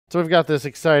So we've got this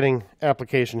exciting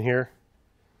application here.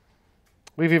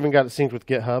 We've even got it synced with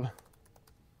GitHub.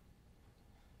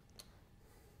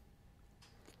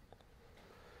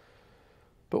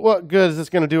 But what good is this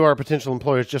going to do our potential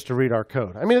employers just to read our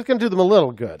code? I mean, it's going to do them a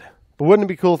little good. But wouldn't it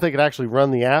be cool if they could actually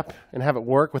run the app and have it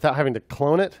work without having to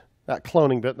clone it? That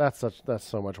cloning bit, that's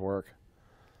so much work.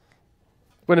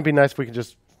 Wouldn't it be nice if we could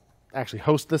just actually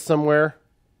host this somewhere?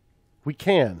 We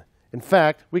can. In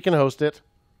fact, we can host it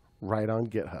right on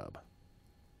GitHub.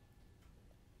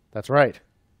 That's right.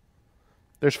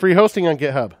 There's free hosting on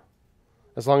GitHub,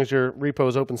 as long as your repo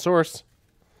is open source.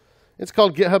 It's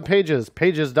called GitHub Pages,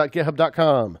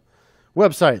 pages.github.com.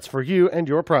 Websites for you and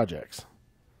your projects.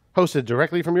 Hosted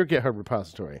directly from your GitHub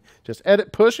repository. Just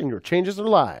edit, push, and your changes are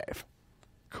live.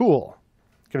 Cool.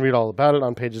 You can read all about it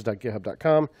on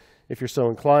pages.github.com if you're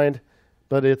so inclined,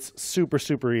 but it's super,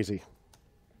 super easy.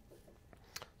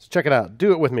 So check it out.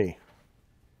 Do it with me.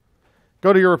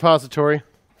 Go to your repository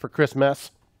for Chris Mess.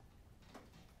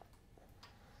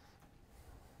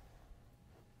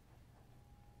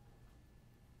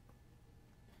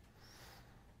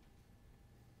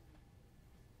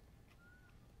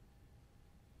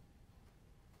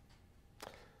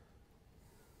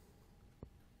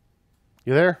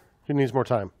 You there? Who needs more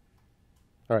time?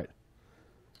 All right.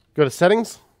 Go to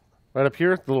Settings, right up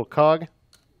here, the little cog.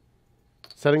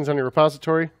 Settings on your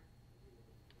repository.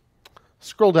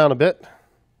 Scroll down a bit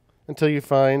until you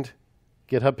find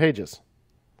GitHub Pages.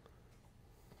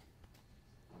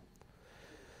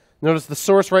 Notice the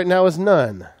source right now is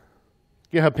none.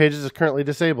 GitHub Pages is currently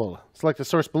disabled. Select the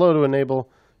source below to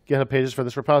enable GitHub Pages for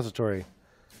this repository.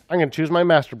 I'm going to choose my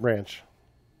master branch.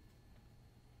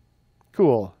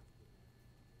 Cool.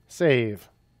 Save.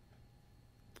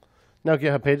 Now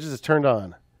GitHub Pages is turned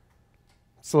on.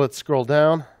 So let's scroll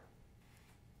down.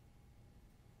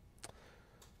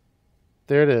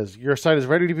 There it is. Your site is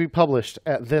ready to be published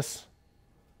at this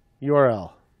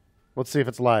URL. Let's see if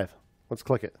it's live. Let's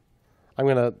click it. I'm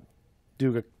going to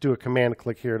do a command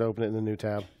click here to open it in a new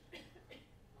tab.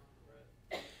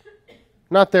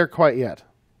 Not there quite yet.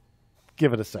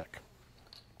 Give it a sec.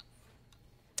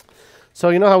 So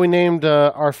you know how we named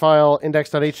our file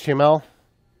index.html?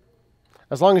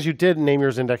 As long as you did name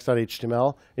yours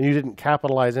index.html and you didn't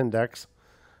capitalize index,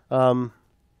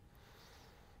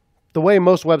 the way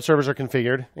most web servers are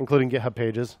configured, including GitHub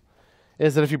Pages,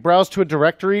 is that if you browse to a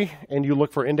directory and you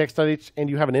look for index.html and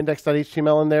you have an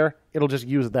index.html in there, it'll just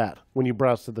use that when you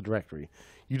browse to the directory.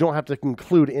 You don't have to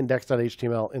include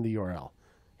index.html in the URL.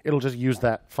 It'll just use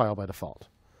that file by default.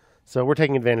 So we're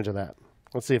taking advantage of that.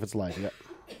 Let's see if it's live yet.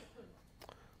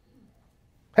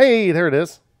 Hey, there it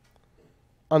is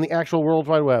on the actual World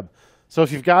Wide Web. So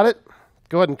if you've got it,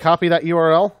 go ahead and copy that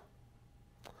URL.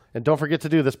 And don't forget to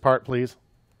do this part, please.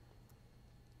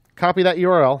 Copy that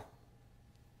URL.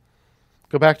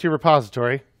 Go back to your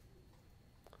repository.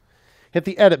 Hit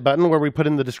the edit button where we put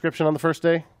in the description on the first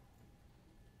day.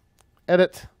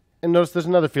 Edit. And notice there's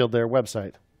another field there,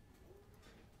 website.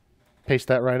 Paste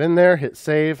that right in there. Hit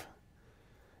save.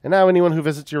 And now anyone who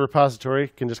visits your repository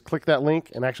can just click that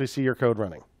link and actually see your code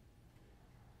running.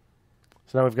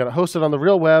 So now we've got it hosted on the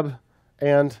real web,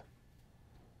 and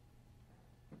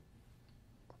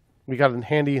we got a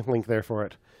handy link there for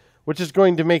it, which is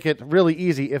going to make it really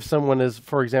easy if someone is,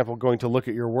 for example, going to look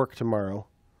at your work tomorrow,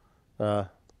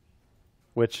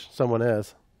 which someone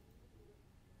is.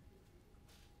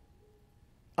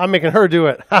 I'm making her do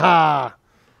it. Ha ha!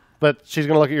 But she's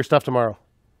going to look at your stuff tomorrow.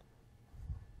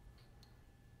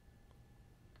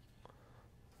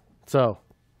 So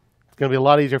it's going to be a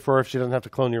lot easier for her if she doesn't have to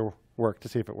clone your work to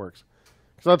see if it works.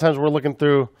 Because a lot of times we're looking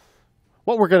through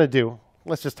what we're going to do.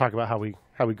 Let's just talk about how we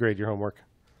grade your homework.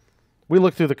 We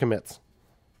look through the commits.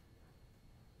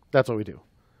 That's what we do.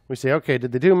 We say, okay,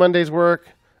 did they do Monday's work?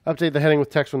 Update the heading with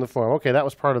text from the form. Okay, that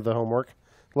was part of the homework.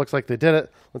 Looks like they did it.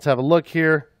 Let's have a look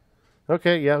here.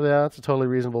 Okay, yeah, that's a totally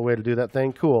reasonable way to do that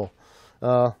thing. Cool.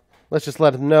 Let's just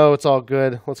let them know it's all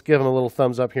good. Let's give them a little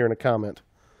thumbs up here in a comment.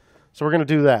 So we're going to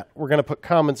do that. We're going to put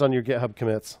comments on your GitHub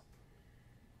commits.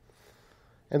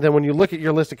 And then when you look at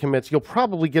your list of commits, you'll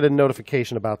probably get a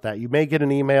notification about that. You may get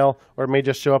an email, or it may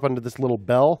just show up under this little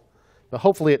bell. But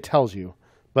hopefully it tells you.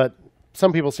 But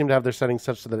some people seem to have their settings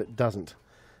such that it doesn't.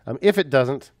 If it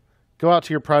doesn't, go out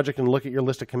to your project and look at your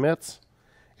list of commits,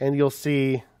 and you'll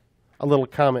see a little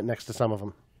comment next to some of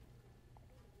them.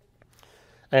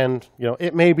 And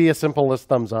it may be as simple as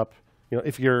thumbs up.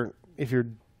 If you're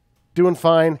doing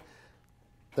fine,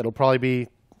 that'll probably be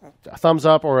a thumbs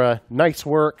up or a nice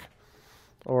work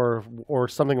or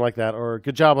something like that, or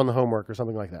good job on the homework or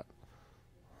something like that.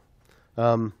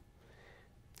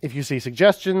 If you see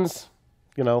suggestions,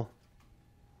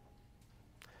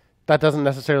 that doesn't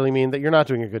necessarily mean that you're not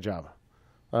doing a good job.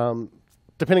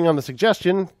 Depending on the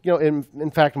suggestion,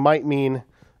 in fact, might mean,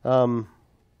 that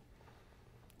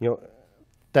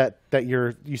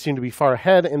you seem to be far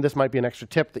ahead, and this might be an extra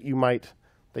tip that you might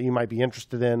be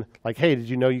interested in. Like, hey, did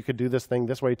you know you could do this thing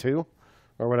this way too,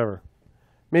 or whatever.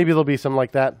 Maybe there'll be some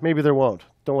like that. Maybe there won't.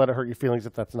 Don't let it hurt your feelings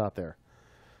if that's not there.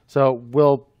 So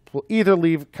we'll either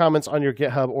leave comments on your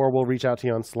GitHub or we'll reach out to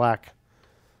you on Slack.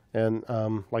 And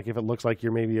like if it looks like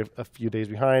you're maybe a few days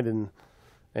behind,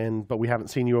 but we haven't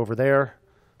seen you over there,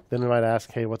 then we might ask,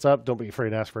 hey, what's up? Don't be afraid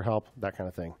to ask for help, that kind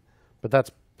of thing. But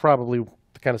that's probably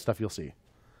the kind of stuff you'll see.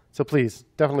 So please,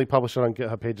 definitely publish it on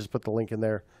GitHub pages. Put the link in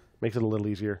there. Makes it a little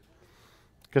easier.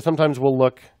 Because sometimes we'll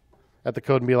look at the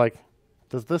code and be like,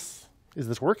 is this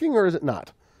working or is it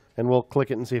not? And we'll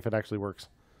click it and see if it actually works.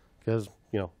 Because,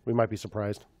 we might be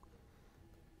surprised.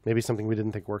 Maybe something we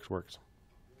didn't think works.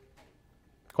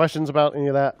 Questions about any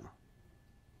of that?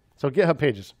 So GitHub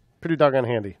pages, pretty doggone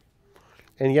handy.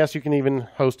 And yes, you can even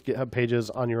host GitHub pages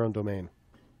on your own domain.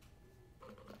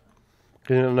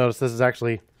 You'll notice this is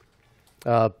actually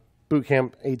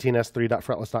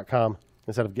bootcamp18s3.fretless.com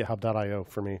instead of github.io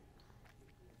for me.